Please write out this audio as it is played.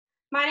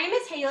My name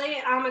is Haley,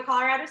 and I'm a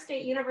Colorado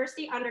State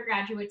University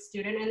undergraduate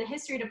student in the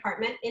history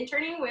department,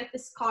 interning with the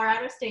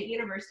Colorado State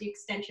University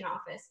Extension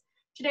Office.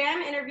 Today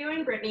I'm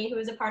interviewing Brittney, who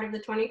is a part of the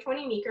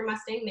 2020 Meeker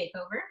Mustang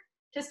Makeover.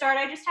 To start,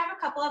 I just have a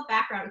couple of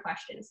background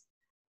questions.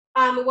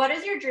 What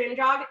is your dream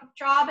job,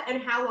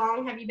 and how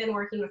long have you been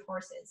working with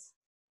horses?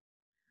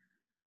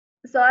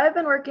 So I've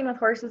been working with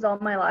horses all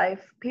my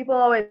life. People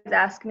always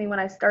ask me when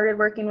I started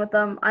working with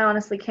them. I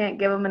honestly can't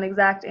give them an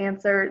exact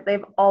answer.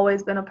 They've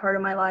always been a part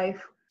of my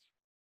life.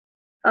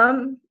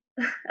 Um,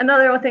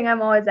 Another thing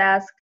I'm always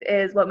asked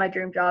is what my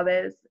dream job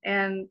is.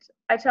 And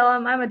I tell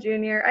them I'm a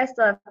junior. I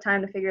still have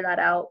time to figure that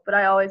out, but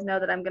I always know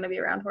that I'm going to be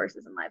around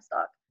horses and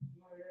livestock.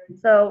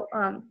 So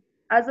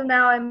as of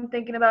now, I'm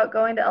thinking about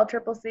going to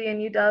LCCC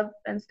and UW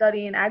and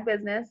studying ag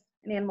business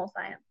and animal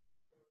science.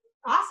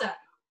 Awesome.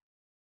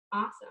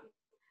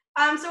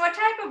 So what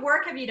type of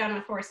work have you done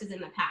with horses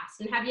in the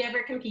past, and have you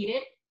ever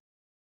competed?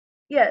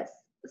 Yes.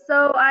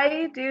 So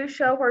I do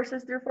show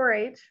horses through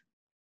 4-H.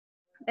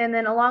 And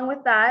then along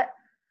with that,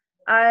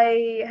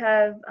 I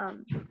have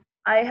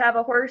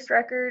a horse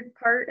record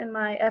part in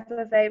my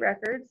FFA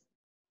records.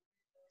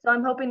 So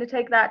I'm hoping to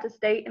take that to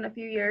state in a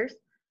few years.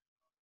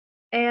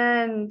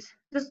 And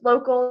just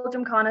local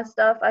gymkhana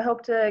stuff. I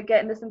hope to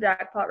get into some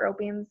jackpot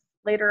ropings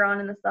later on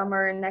in the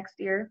summer and next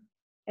year.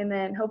 And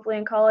then hopefully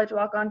in college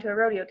walk onto a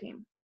rodeo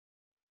team.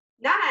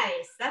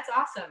 Nice, that's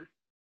awesome.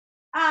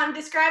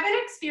 Describe an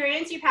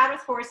experience you've had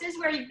with horses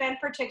where you've been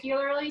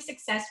particularly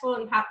successful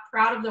and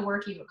proud of the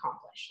work you've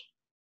accomplished.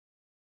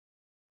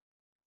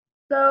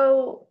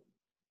 So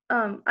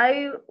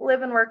I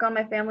live and work on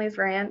my family's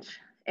ranch,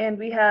 and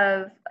we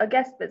have a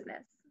guest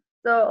business.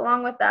 So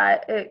along with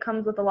that, it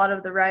comes with a lot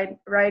of the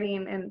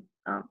riding and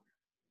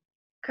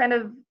kind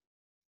of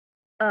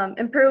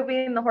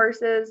improving the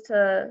horses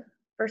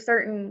for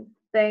certain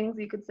things,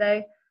 you could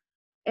say.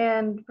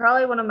 And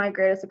probably one of my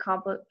greatest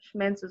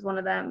accomplishments is one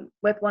of them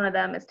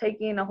is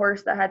taking a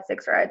horse that had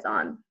 6 rides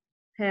on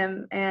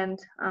him and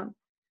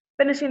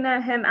finishing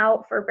him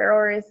out for barrel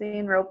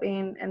racing,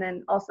 roping, and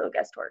then also a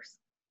guest horse.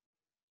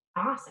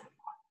 Awesome.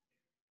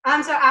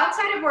 So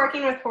outside of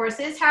working with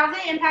horses, how have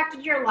they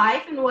impacted your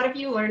life, and what have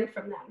you learned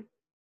from them?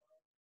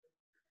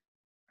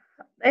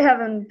 They have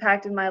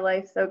impacted my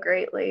life so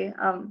greatly.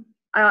 I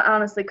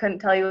honestly couldn't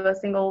tell you a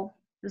single,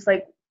 just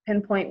like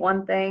pinpoint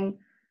one thing.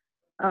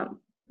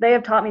 They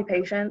have taught me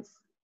patience.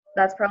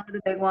 That's probably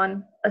the big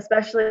one,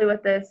 especially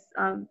with this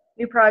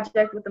new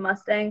project with the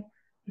Mustang.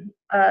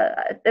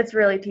 It's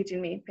really teaching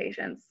me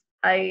patience.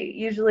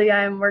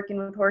 I'm working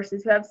with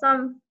horses who have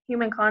some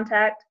human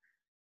contact.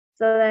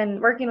 So then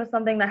working with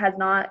something that has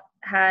not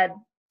had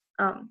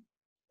that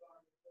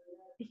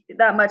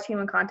much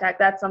human contact,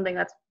 that's something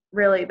that's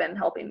really been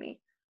helping me.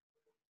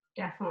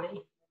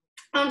 Definitely.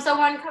 So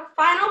one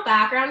final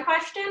background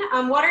question.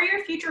 What are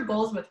your future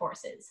goals with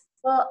horses?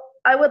 Well,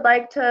 I would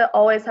like to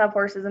always have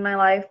horses in my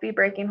life, be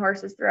breaking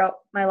horses throughout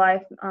my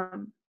life,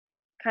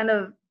 kind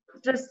of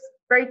just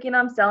breaking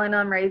them, selling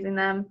them, raising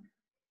them.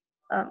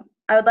 I'm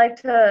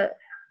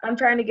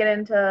trying to get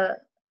into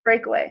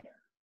breakaway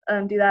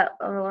and do that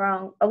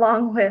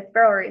along with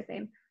barrel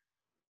racing.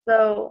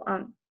 So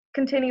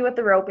continue with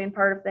the roping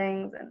part of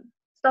things and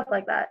stuff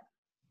like that.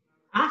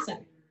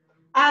 Awesome.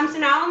 So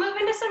now I'll move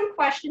into some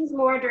questions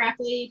more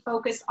directly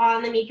focused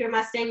on the Meeker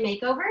Mustang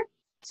Makeover.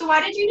 So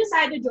why did you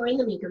decide to join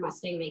the Meeker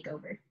Mustang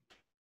Makeover?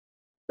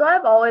 So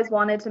I've always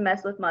wanted to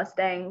mess with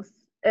Mustangs.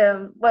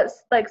 What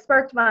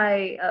sparked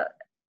my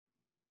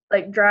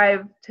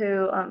drive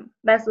to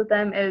mess with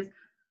them is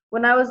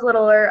when I was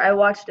littler, I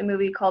watched a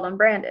movie called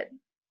Unbranded,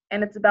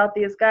 and it's about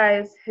these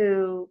guys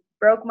who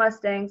broke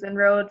Mustangs and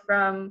rode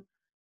from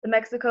the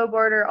Mexico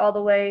border all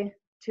the way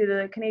to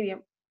the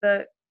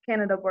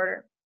Canada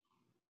border.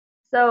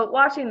 So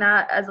watching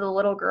that as a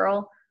little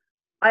girl,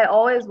 I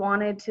always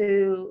wanted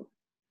to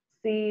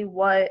see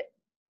what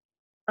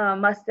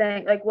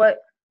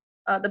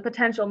the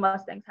potential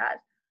Mustangs had.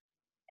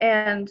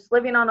 And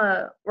living on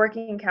a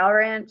working cow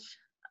ranch,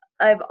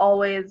 I've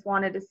always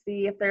wanted to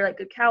see if they're like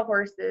good cow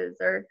horses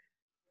or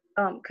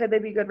could they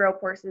be good rope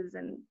horses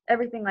and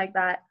everything like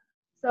that.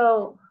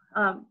 So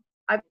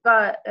I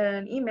got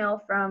an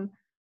email from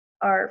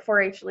our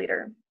 4-H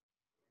leader,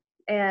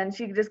 and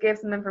she just gave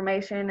some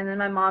information, and then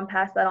my mom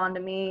passed that on to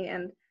me,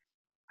 and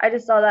I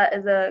just saw that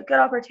as a good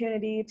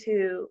opportunity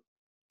to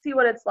see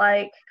what it's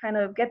like, kind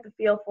of get the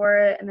feel for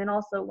it, and then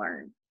also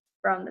learn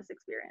from this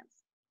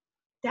experience.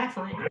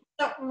 Definitely.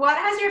 So what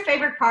has your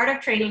favorite part of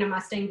training a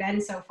Mustang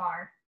been so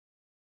far?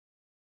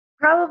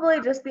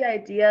 Probably just the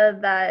idea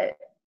that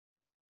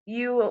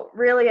you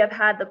really have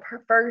had the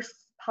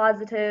first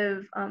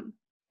positive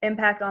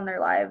impact on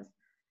their lives.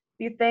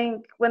 You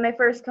think when they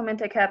first come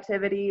into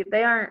captivity,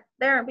 they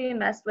aren't being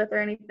messed with or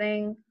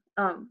anything.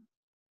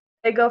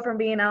 They go from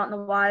being out in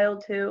the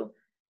wild to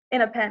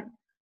in a pen.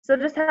 So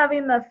just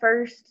having the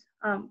first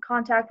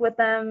contact with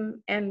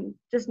them and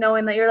just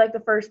knowing that you're like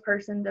the first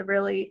person to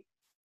really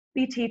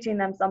be teaching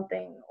them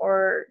something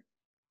or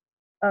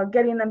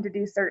getting them to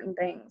do certain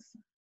things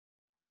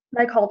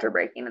like halter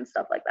breaking and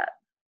stuff like that.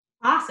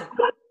 Awesome.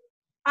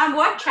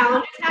 What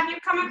challenges have you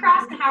come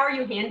across and how are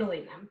you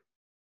handling them?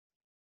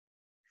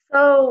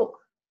 So,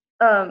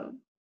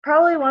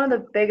 probably one of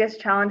the biggest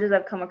challenges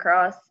I've come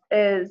across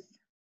is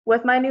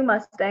with my new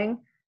Mustang.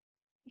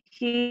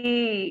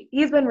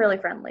 He's been really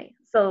friendly.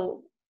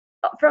 So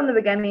from the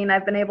beginning,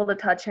 I've been able to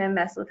touch him,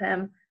 mess with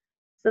him.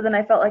 So then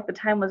I felt like the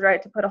time was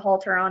right to put a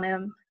halter on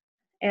him.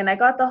 And I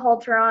got the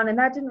halter on, and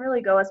that didn't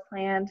really go as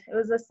planned. It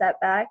was a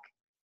setback.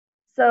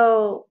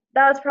 So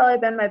that's probably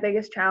been my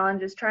biggest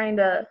challenge, is trying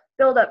to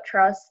build up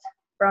trust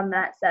from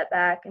that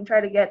setback and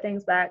try to get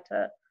things back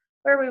to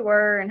where we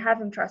were and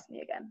have him trust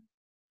me again.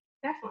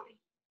 Definitely.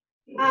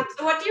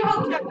 So what do you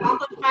hope to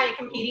accomplish by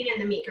competing in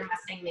the Meeker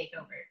Mustang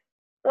Makeover?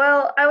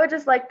 Well, I would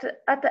just like to,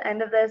 at the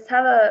end of this,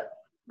 have a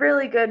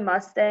really good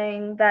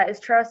Mustang that is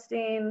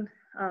trusting,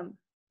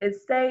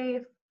 is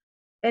safe,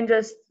 and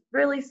just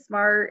really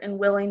smart and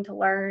willing to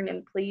learn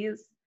and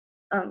please.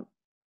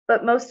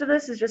 But most of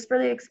this is just for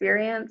the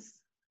experience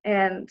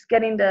and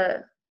getting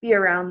to be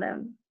around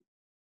them.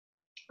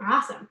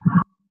 Awesome.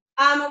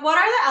 What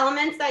are the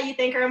elements that you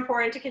think are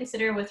important to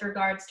consider with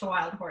regards to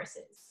wild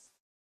horses?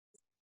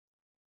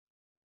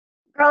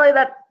 Probably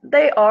that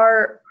they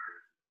are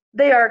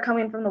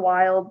coming from the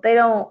wild.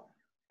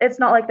 It's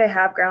not like they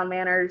have ground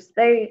manners.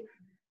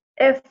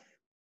 If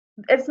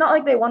it's not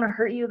like they want to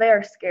hurt you, they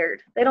are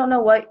scared. They don't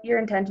know what your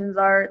intentions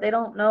are. They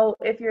don't know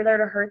if you're there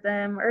to hurt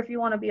them or if you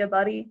want to be a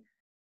buddy.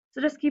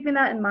 So just keeping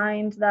that in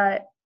mind,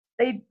 that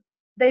they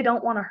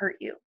don't want to hurt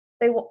you.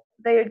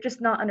 They're just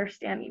not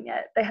understanding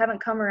yet. They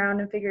haven't come around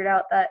and figured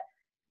out that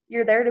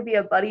you're there to be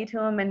a buddy to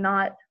them and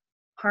not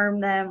harm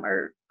them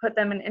or put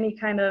them in any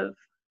kind of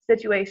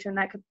situation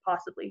that could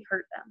possibly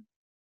hurt them.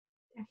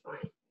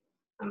 Definitely.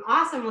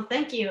 Awesome. Well,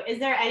 thank you. Is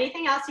there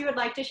anything else you would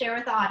like to share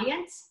with the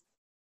audience?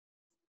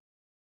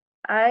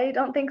 I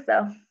don't think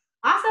so.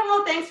 Awesome.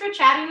 Well, thanks for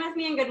chatting with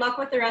me and good luck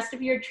with the rest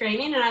of your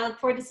training. And I look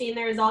forward to seeing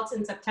the results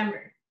in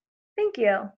September. Thank you.